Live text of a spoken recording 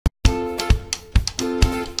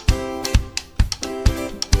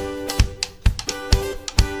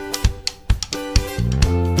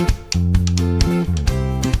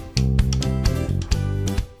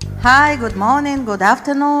Hi, good morning, good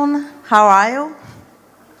afternoon. How are you?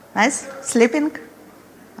 Nice? Sleeping?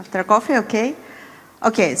 After coffee, okay?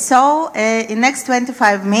 Okay, so in next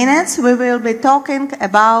 25 minutes, we will be talking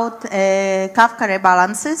about Kafka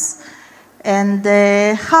rebalances and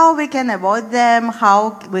how we can avoid them,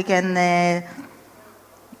 how we can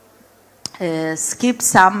skip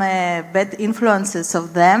some bad influences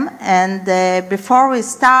of them. And before we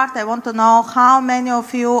start, I want to know how many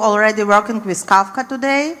of you already working with Kafka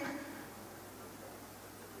today?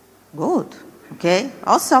 Good. Okay,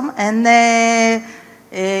 awesome. And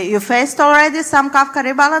you faced already some Kafka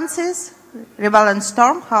rebalances? Rebalance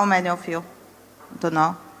storm? How many of you? Don't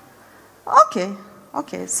know. Okay.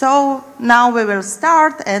 Okay, so now we will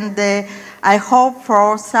start, and I hope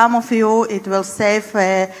for some of you it will save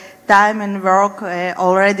time and work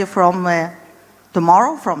already from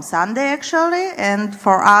tomorrow, from Sunday actually, and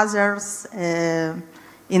for others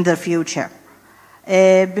in the future.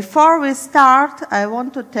 Before we start, I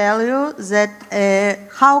want to tell you that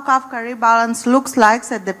how Kafka rebalance looks like,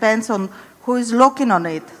 that depends on who is looking on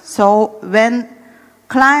it. So when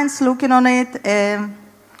clients looking on it,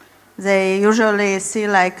 they usually see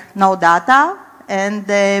like no data, and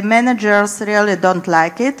the managers really don't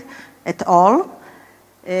like it at all.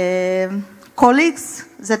 Colleagues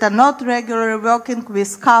that are not regularly working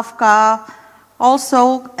with Kafka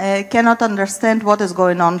also cannot understand what is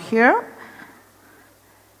going on here.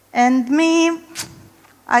 And me,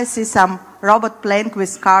 I see some robot playing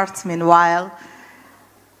with cards meanwhile.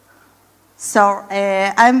 So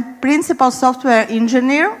I'm principal software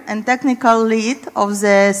engineer and technical lead of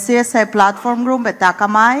the CSI platform group at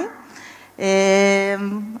Akamai.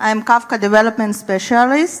 I'm Kafka development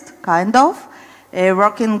specialist, kind of,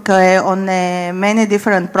 working on many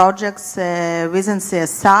different projects within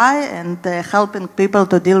CSI and helping people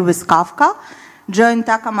to deal with Kafka. Joined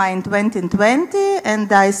Akamai in 2020,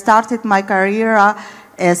 and I started my career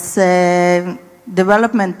as a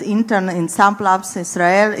development intern in Samp Labs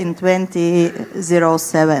Israel in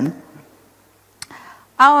 2007.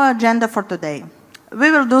 Our agenda for today. We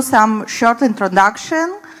will do some short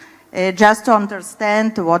introduction just to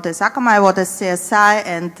understand what is Akamai, what is CSI,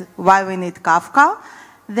 and why we need Kafka.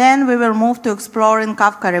 Then we will move to exploring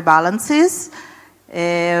Kafka rebalances.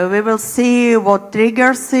 We will see what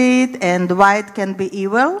triggers it and why it can be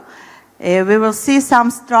evil. We will see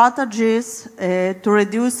some strategies to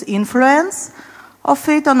reduce influence of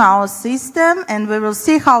it on our system, and we will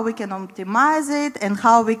see how we can optimize it and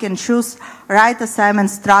how we can choose right assignment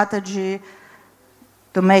strategy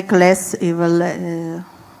to make less evil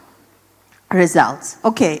results.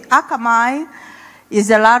 Okay, Akamai is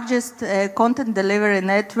the largest content delivery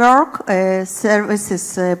network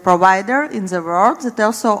services provider in the world that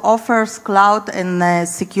also offers cloud and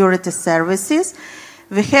security services.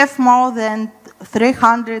 We have more than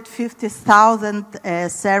 350,000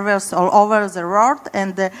 servers all over the world,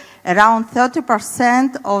 and around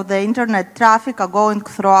 30% of the internet traffic are going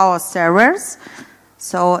through our servers.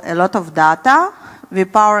 So a lot of data. We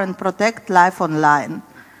power and protect life online.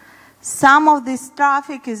 Some of this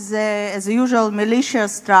traffic is, as usual,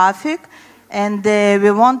 malicious traffic, and we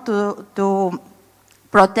want to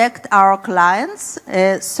protect our clients.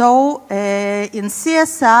 So in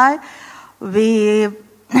CSI, we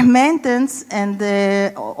maintain and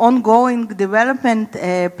ongoing development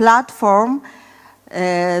platform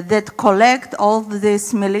that collect all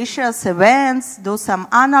these malicious events, do some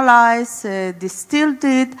analyze, distill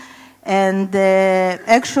it, and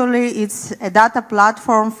actually it's a data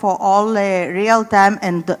platform for all real-time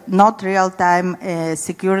and not real-time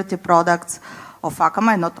security products of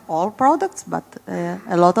Akamai. Not all products, but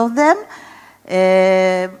a lot of them.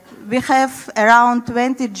 We have around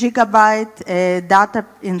 20 gigabyte data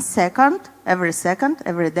in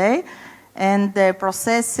every day, and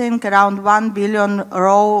processing around 1 billion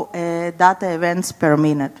raw data events per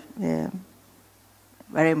minute.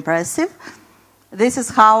 Very impressive. This is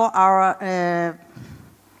how our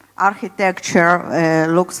architecture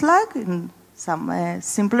looks like in some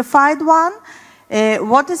simplified one.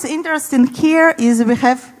 What is interesting here is we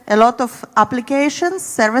have a lot of applications,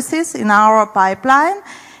 services in our pipeline,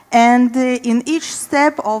 and in each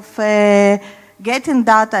step of getting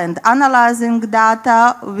data and analyzing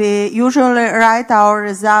data, we usually write our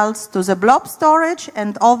results to the blob storage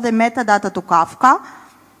and all the metadata to Kafka.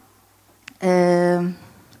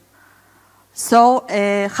 So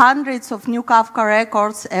hundreds of new Kafka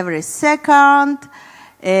records every second.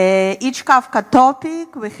 Each Kafka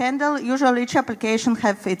topic we handle, usually each application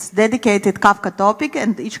has its dedicated Kafka topic,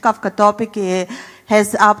 and each Kafka topic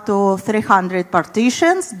has up to 300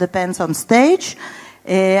 partitions, depends on stage.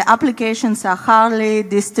 Applications are highly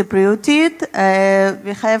distributed.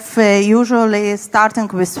 We have usually starting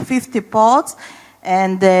with 50 pods,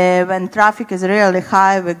 and when traffic is really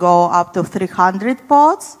high, we go up to 300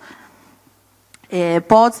 pods.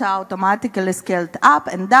 Pods are automatically scaled up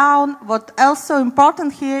and down. What also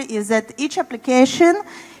important here is that each application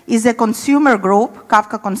is a consumer group,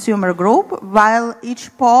 Kafka consumer group, while each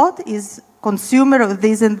pod is consumer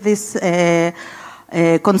within this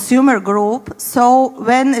consumer group. So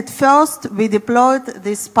when at first we deployed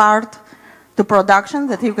this part to production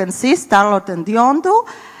that you can see, Starlord and Yondu,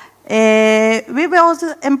 we were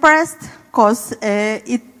also impressed because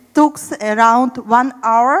it took around 1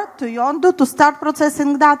 hour to Yondu to start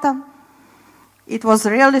processing data. It was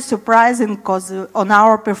really surprising because on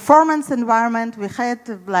our performance environment we had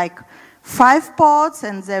like 5 pods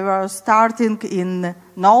and they were starting in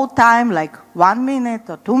no time, like 1 minute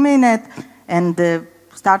or 2 minutes, and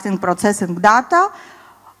starting processing data.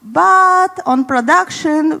 But on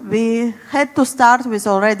production, we had to start with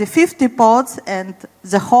already 50 pods, and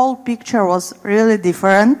the whole picture was really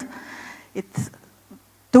different. It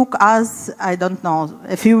took us, I don't know,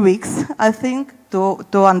 a few weeks, I think,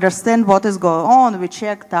 to understand what is going on. We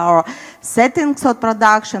checked our settings of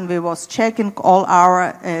production. We was checking all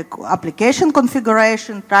our application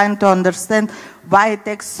configuration, trying to understand why it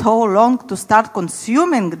takes so long to start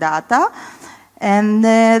consuming data. And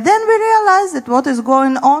then we realized that what is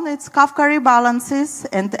going on, it's Kafka rebalances.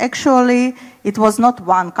 And actually, it was not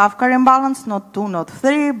one Kafka rebalance, not 2, not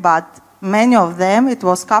 3, but many of them. It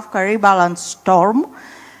was Kafka rebalance storm.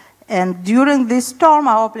 And during this storm,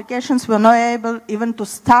 our applications were not able even to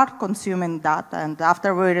start consuming data. And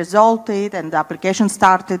after we resolved it and the application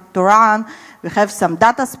started to run, we have some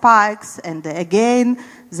data spikes. And again,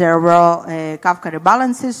 there were Kafka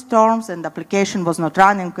rebalances storms, and the application was not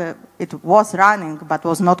running. It was running, but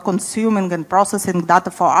was not consuming and processing data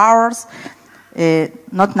for hours.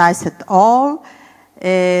 Not nice at all.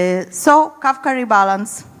 So Kafka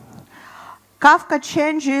rebalance. Kafka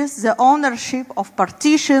changes the ownership of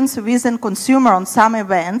partitions within consumer on some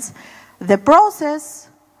events. The process,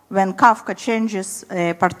 when Kafka changes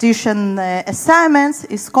partition assignments,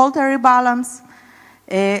 is called a rebalance.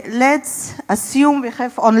 Let's assume we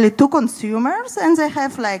have only 2 consumers, and they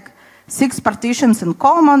have like 6 partitions in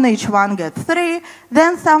common, each one gets 3.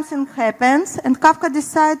 Then something happens, and Kafka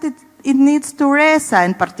decided it needs to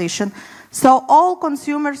reassign partition. So all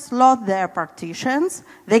consumers lost their partitions.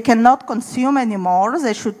 They cannot consume anymore.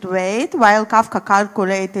 They should wait while Kafka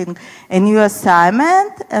calculating a new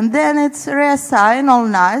assignment, and then it's reassigned all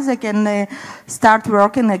nice. They can start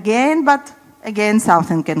working again, but again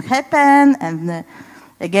something can happen, and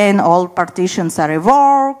again all partitions are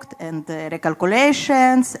revoked, and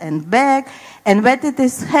recalculations, and back. And when it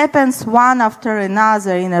happens one after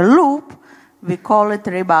another in a loop, we call it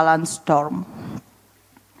rebalance storm.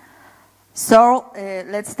 So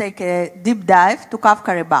let's take a deep dive to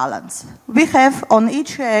Kafka rebalance. We have on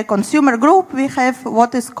each consumer group, we have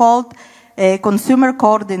what is called a consumer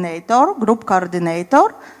coordinator, group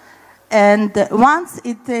coordinator. And once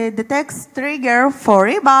it detects trigger for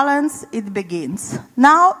rebalance, it begins.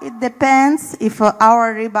 Now it depends if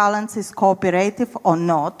our rebalance is cooperative or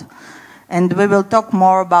not. And we will talk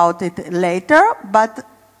more about it later. But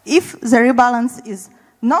if the rebalance is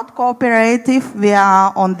not cooperative, we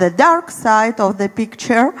are on the dark side of the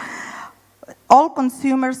picture. All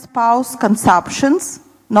consumers pause consumptions,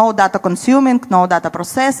 no data consuming, no data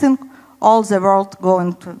processing, all the world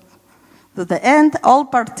going to the end. All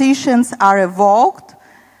partitions are revoked.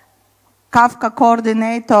 Kafka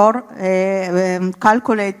coordinator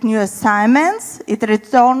calculates new assignments. It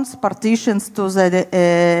returns partitions to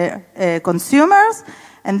the consumers,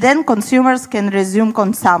 and then consumers can resume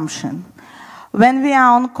consumption. When we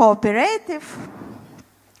are on cooperative,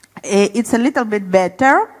 it's a little bit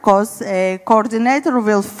better because a coordinator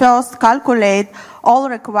will first calculate all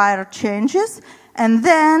required changes, and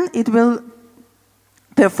then it will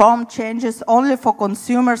perform changes only for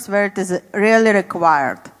consumers where it is really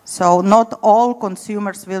required. So not all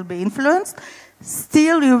consumers will be influenced.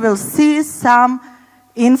 Still, you will see some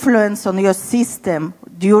influence on your system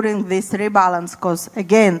during this rebalance because,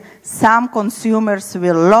 again, some consumers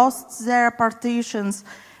will lose their partitions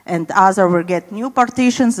and others will get new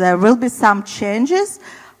partitions. There will be some changes,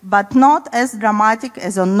 but not as dramatic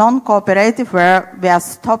as a non-cooperative where we are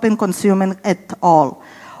stopping consuming at all.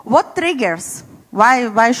 What triggers?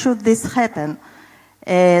 Why should this happen?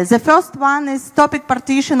 The first one is topic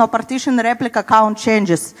partition or partition replica count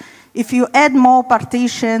changes. If you add more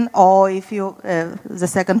partition, or if you, the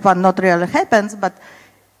second one not really happens, but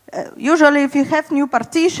Usually, if you have new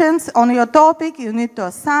partitions on your topic, you need to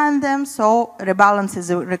assign them, so rebalance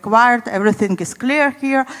is required. Everything is clear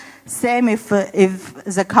here. Same if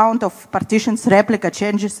the count of partitions replica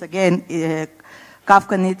changes, again,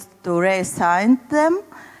 Kafka needs to reassign them.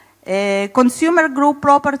 Consumer group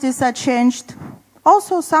properties are changed.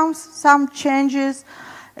 Also, some changes.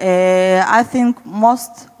 I think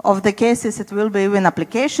most of the cases it will be even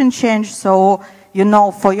application change, so you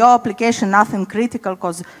know for your application nothing critical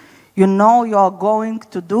because you know you are going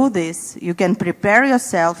to do this. You can prepare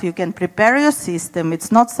yourself, you can prepare your system.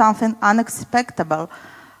 It's not something unexpected.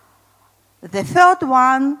 The third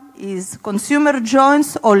one is consumer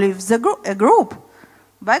joins or leaves a group.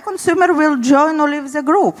 Why consumer will join or leave the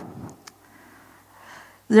group?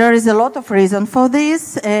 There is a lot of reason for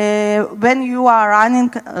this. When you are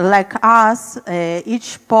running like us,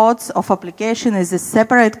 each pod of application is a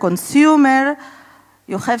separate consumer.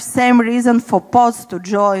 You have same reason for pods to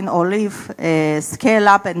join or leave, scale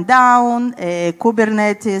up and down.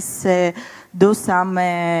 Kubernetes do some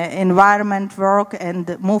environment work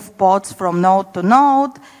and move pods from node to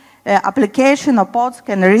node. Application or pods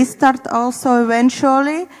can restart also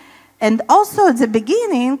eventually. And also at the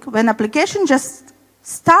beginning, when application just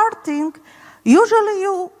starting, usually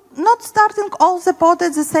you not starting all the pods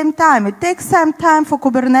at the same time. It takes some time for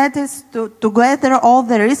Kubernetes to gather all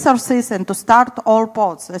the resources and to start all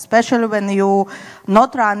pods, especially when you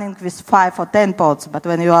not running with 5 or 10 pods, but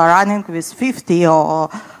when you are running with 50 or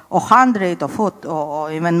 100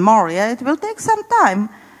 or even more, yeah, it will take some time.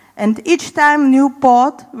 And each time new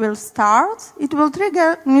pod will start, it will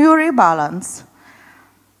trigger new rebalance.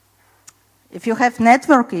 If you have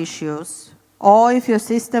network issues, or if your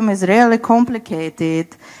system is really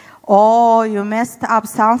complicated, or you messed up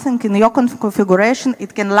something in your configuration,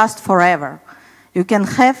 it can last forever. You can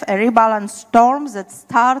have a rebalance storm that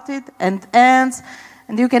started and ends,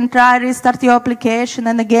 and you can try to restart your application,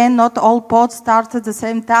 and again, not all pods start at the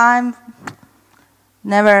same time.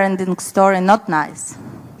 Never-ending story, not nice.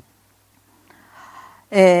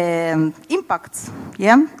 Impacts,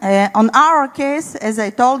 yeah. On our case, as I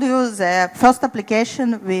told you, the first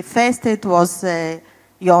application we faced it was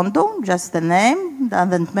Yondu, just the name,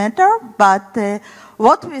 doesn't matter. But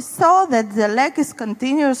what we saw that the lag is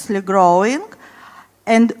continuously growing,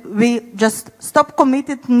 and we just stopped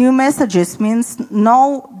committing new messages, means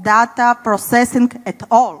no data processing at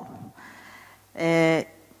all.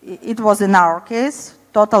 It was in our case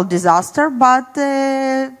total disaster, but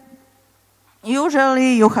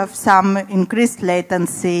usually you have some increased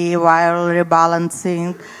latency while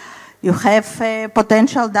rebalancing. You have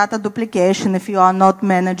potential data duplication if you are not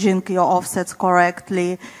managing your offsets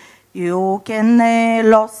correctly. You can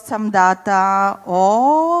lose some data,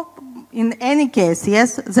 or in any case,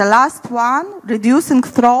 yes, the last one, reducing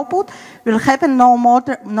throughput, will happen no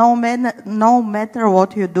matter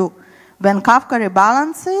what you do. When Kafka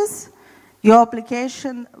rebalances, your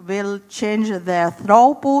application will change their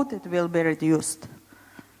throughput, it will be reduced.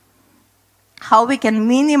 How we can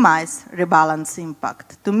minimize rebalance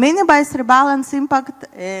impact? To minimize rebalance impact,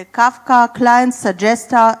 Kafka client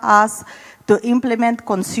suggests us to implement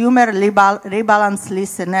consumer rebalance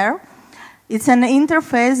listener. It's an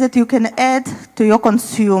interface that you can add to your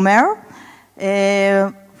consumer.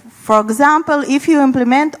 For example, if you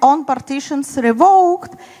implement on partitions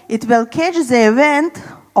revoked, it will catch the event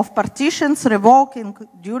of partitions revoking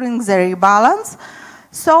during the rebalance.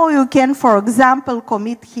 So you can, for example,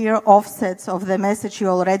 commit here offsets of the message you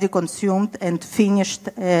already consumed and finished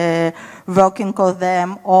working on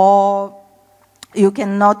them, or you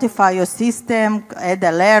can notify your system, add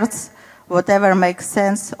alerts, whatever makes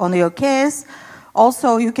sense on your case.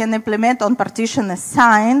 Also, you can implement on partition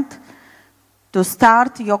assigned to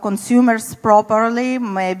start your consumers properly.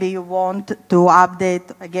 Maybe you want to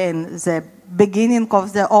update, again, the beginning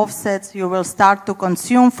of the offsets you will start to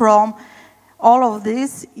consume from. All of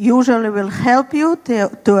this usually will help you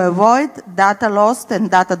to avoid data loss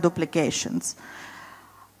and data duplications.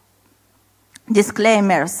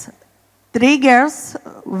 Disclaimers. Triggers,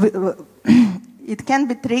 it can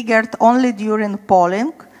be triggered only during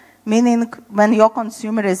polling, meaning when your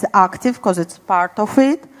consumer is active, because it's part of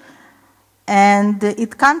it. And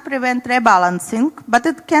it can prevent rebalancing, but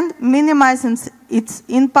it can minimize its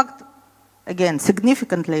impact, again,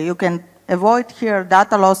 significantly. You can avoid here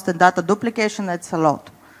data loss and data duplication, that's a lot.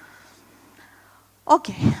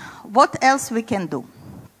 Okay, what else we can do?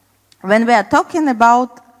 When we are talking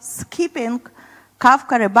about skipping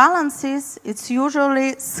Kafka rebalances, it's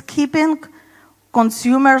usually skipping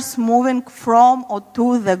consumers moving from or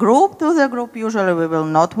to the group. To the group, usually we will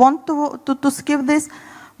not want to skip this.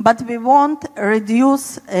 but we won't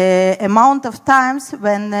reduce amount of times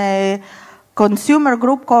when a consumer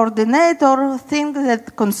group coordinator thinks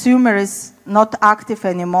that consumer is not active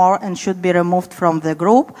anymore and should be removed from the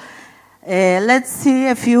group. Let's see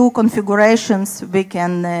a few configurations we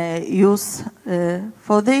can use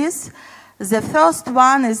for this. The first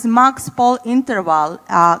one is max poll interval.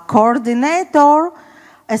 Coordinator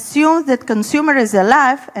assumes that consumer is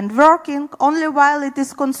alive and working only while it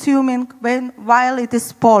is consuming, while it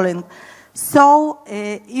is polling. So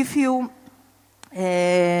if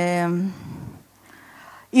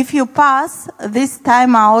you pass this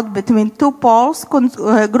timeout between two polls,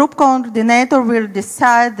 group coordinator will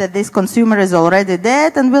decide that this consumer is already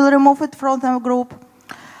dead and will remove it from the group.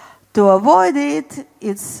 To avoid it,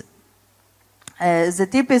 the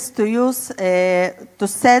tip is to use to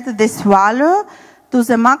set this value to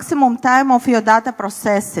the maximum time of your data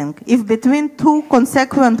processing. If between two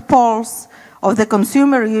consequent polls of the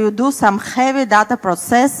consumer you do some heavy data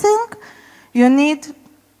processing, you need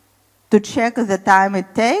to check the time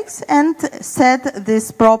it takes and set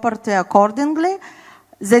this property accordingly.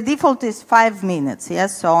 The default is 5 minutes,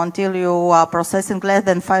 yes? So until you are processing less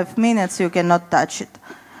than 5 minutes, you cannot touch it.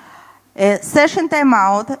 Session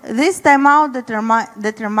timeout. This timeout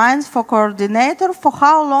determines for coordinator for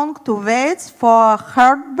how long to wait for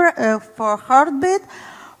heartbeat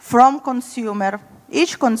from consumer.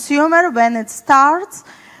 Each consumer, when it starts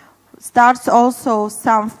also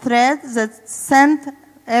some threads that send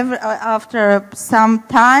after some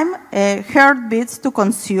time heartbeats to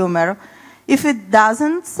consumer. If it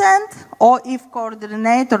doesn't send, or if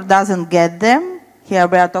coordinator doesn't get them, here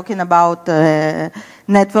we are talking about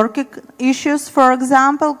networking issues, for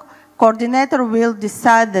example, coordinator will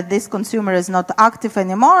decide that this consumer is not active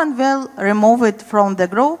anymore and will remove it from the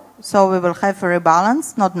group, so we will have a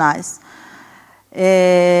rebalance, not nice.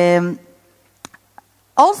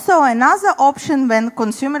 Also, another option when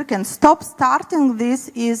consumer can stop starting this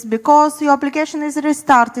is because your application is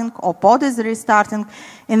restarting or pod is restarting.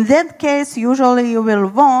 In that case, usually you will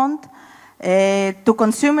want to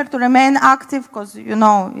consumer to remain active because, you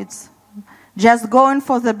know, it's just going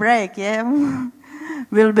for the break, yeah?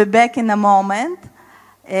 We'll be back in a moment.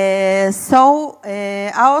 Our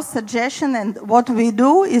suggestion and what we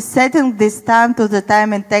do is setting this time to the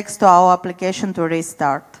time it takes to our application to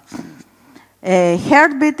restart.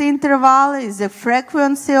 Heartbeat interval is the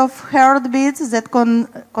frequency of heartbeats that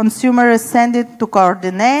consumer is sending to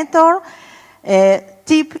coordinator.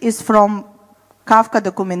 Tip is from Kafka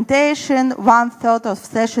documentation. 1/3 of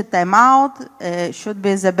session timeout should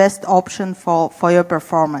be the best option for your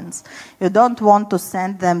performance. You don't want to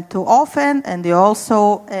send them too often, and you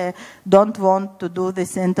also don't want to do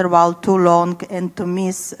this interval too long and to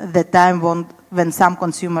miss the time when some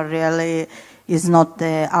consumer really is not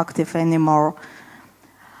active anymore.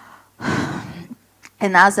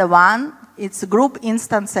 Another one, it's group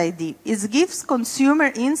instance ID. It gives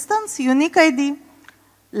consumer instance unique ID,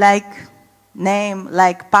 like name,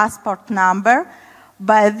 like passport number.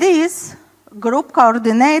 By this, group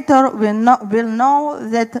coordinator will know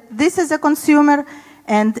that this is a consumer,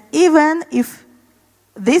 and even if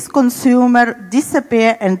this consumer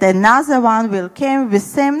disappear and another one will come with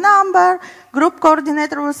same number, group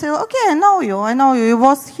coordinator will say, okay, I know you, you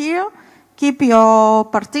was here, keep your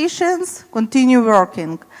partitions, continue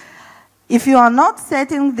working. If you are not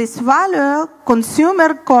setting this value,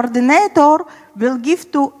 consumer coordinator will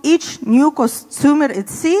give to each new consumer it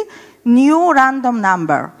see new random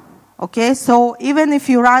number. Okay, so even if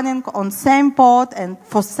you're running on same pod and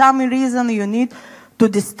for some reason you need to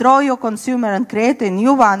destroy your consumer and create a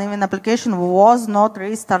new one, even application was not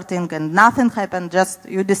restarting and nothing happened, just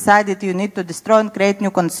you decided you need to destroy and create new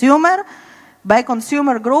consumer. By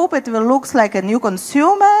consumer group, it will look like a new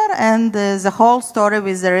consumer, and the whole story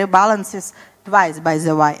with the rebalances twice, by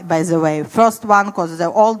the way. First one because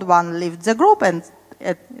the old one left the group, and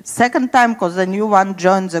second time because the new one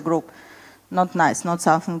joined the group. Not nice, not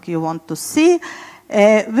something you want to see.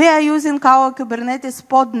 We are using our Kubernetes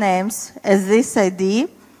pod names as this ID,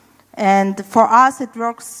 and for us it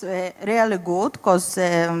works really good because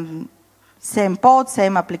same pod,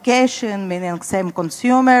 same application, meaning same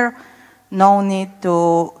consumer, no need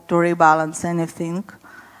to rebalance anything.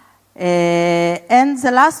 And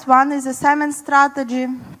the last one is assignment strategy.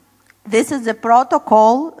 This is the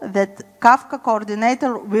protocol that Kafka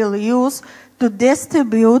coordinator will use to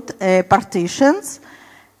distribute partitions.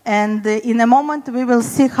 And in a moment, we will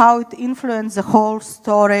see how it influences the whole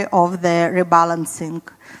story of the rebalancing.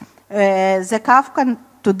 The Kafka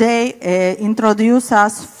today introduces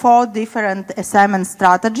us 4 different assignment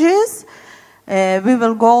strategies. We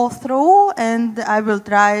will go through, and I will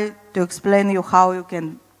try to explain you how you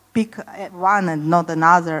can pick one and not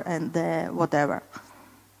another and whatever.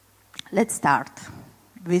 Let's start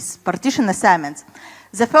with partition assignments.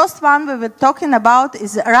 The first one we were talking about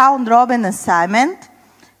is round-robin assignment.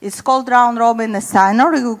 It's called round-robin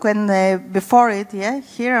assigner. You can, before it,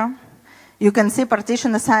 here, you can see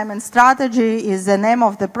partition assignment strategy is the name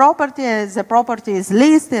of the property. The property is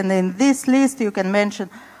list, and in this list you can mention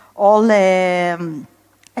all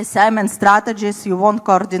assignment strategies you want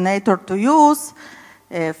coordinator to use.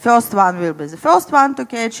 First one will be the first one to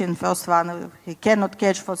catch, and first one he cannot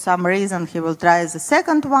catch for some reason, he will try the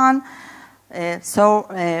second one.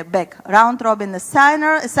 Back, round-robin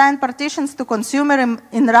assigner, assign partitions to consumer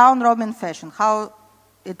in round-robin fashion. How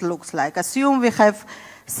it looks like. Assume we have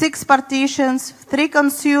 6 partitions, 3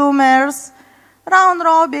 consumers,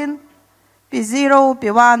 round-robin, P0,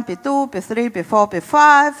 P1, P2, P3, P4,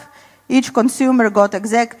 P5. Each consumer got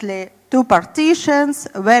exactly 2 partitions,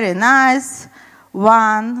 very nice.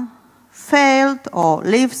 One failed or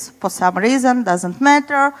leaves for some reason, doesn't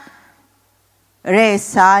matter.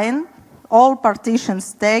 Reassign. All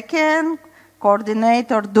partitions taken,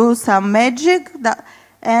 coordinator do some magic,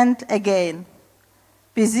 and again,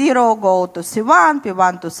 P0 go to C1,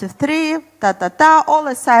 P1 to C3, all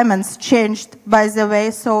assignments changed, by the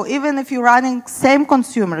way, so even if you're running same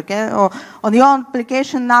consumer, okay, or on your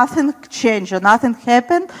application, nothing changed, or nothing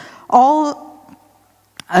happened, all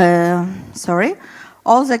the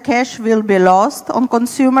cache will be lost on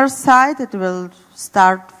consumer side, it will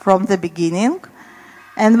start from the beginning.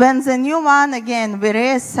 And when the new one, again, we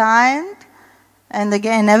reassigned, and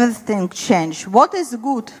again, everything changed. What is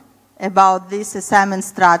good about this assignment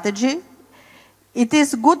strategy? It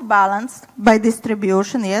is good balanced by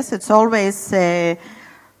distribution, yes, it's always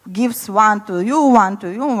gives one to you, one to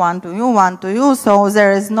you, one to you, one to you, so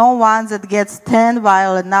there is no one that gets 10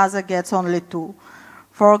 while another gets only 2,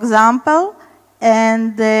 for example.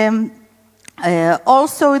 And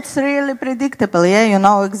also, it's really predictable. Yeah, you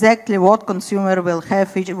know exactly what consumer will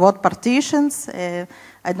have what partitions. I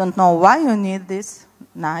don't know why you need this.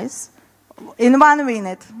 Nice. In 1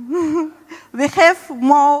 minute, we have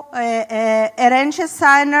more arrange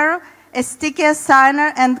assigner, a sticky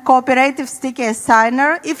assigner, and cooperative sticky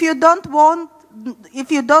assigner. If you don't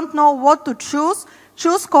know what to choose,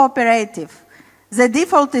 choose cooperative. The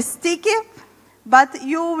default is sticky. But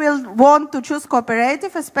you will want to choose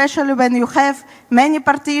cooperative, especially when you have many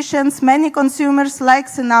partitions, many consumers, like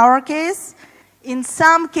in our case. In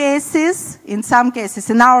some cases, in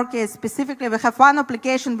our case specifically, we have one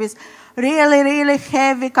application with really, really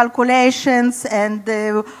heavy calculations and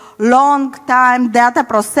long time data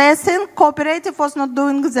processing. Cooperative was not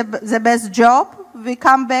doing the best job. We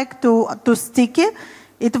come back to sticky.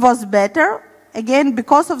 It was better. Again,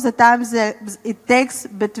 because of the time it takes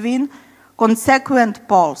between consequent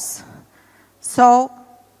polls. So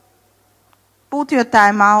put your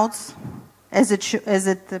timeouts as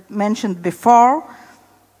it mentioned before.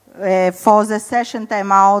 For the session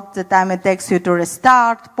timeout, the time it takes you to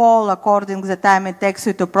restart, poll according to the time it takes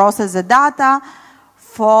you to process the data.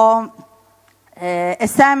 For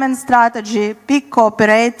assignment strategy, pick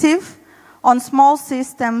cooperative. On small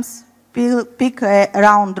systems, pick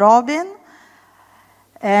round robin.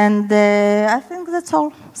 And I think that's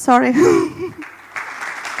all. Sorry.